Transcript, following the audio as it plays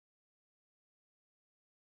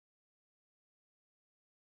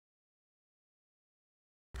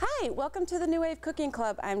Hi, welcome to the New Wave Cooking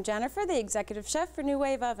Club. I'm Jennifer, the executive chef for New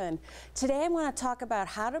Wave Oven. Today I want to talk about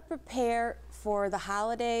how to prepare for the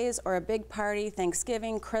holidays or a big party,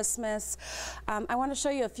 Thanksgiving, Christmas. I want to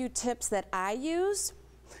show you a few tips that I use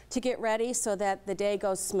to get ready so that the day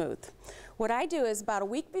goes smooth. What I do is about a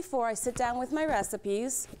week before I sit down with my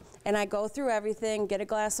recipes and I go through everything, get a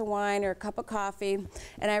glass of wine or a cup of coffee,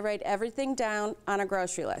 and I write everything down on a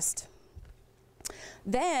grocery list.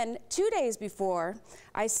 Then 2 days before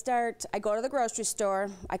I go to the grocery store,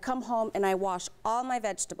 I come home and I wash all my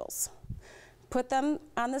vegetables, put them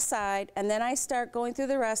on the side, and then I start going through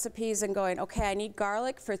the recipes and going, okay, I need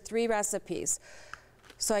garlic for 3 recipes.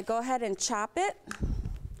 So I go ahead and chop it,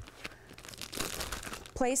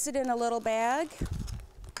 place it in a little bag,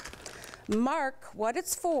 mark what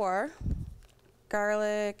it's for,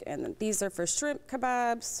 garlic, and these are for shrimp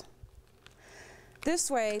kebabs.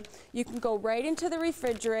 This way, you can go right into the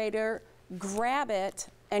refrigerator, grab it,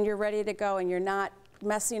 and you're ready to go, and you're not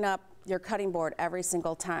messing up your cutting board every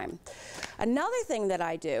single time. Another thing that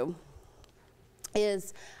I do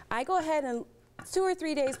is I go ahead and 2 or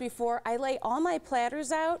 3 days before, I lay all my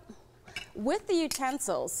platters out with the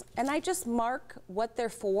utensils, and I just mark what they're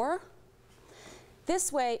for.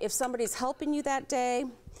 This way, if somebody's helping you that day,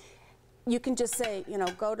 you can just say, you know,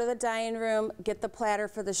 go to the dining room, get the platter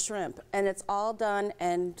for the shrimp, and it's all done,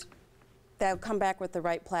 and they'll come back with the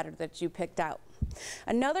right platter that you picked out.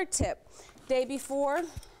 Another tip, day before,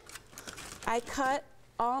 I cut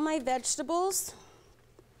all my vegetables.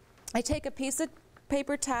 I take a piece of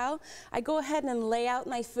paper towel, I go ahead and lay out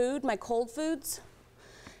my food, my cold foods,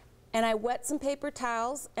 and I wet some paper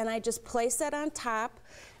towels, and I just place that on top,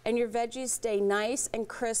 and your veggies stay nice and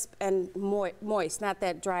crisp and moist, not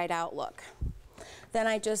that dried out look. Then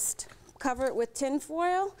I just cover it with tin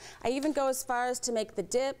foil. I even go as far as to make the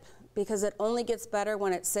dip, because it only gets better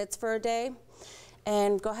when it sits for a day.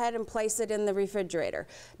 And go ahead and place it in the refrigerator.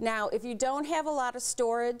 Now, if you don't have a lot of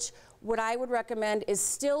storage, what I would recommend is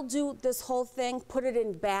still do this whole thing, put it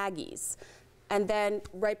in baggies. And then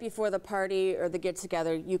right before the party or the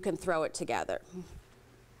get-together, you can throw it together.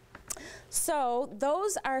 So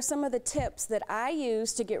those are some of the tips that I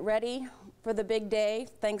use to get ready for the big day,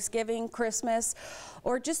 Thanksgiving, Christmas,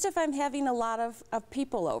 or just if I'm having a lot of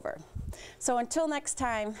people over. So until next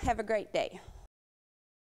time, have a great day.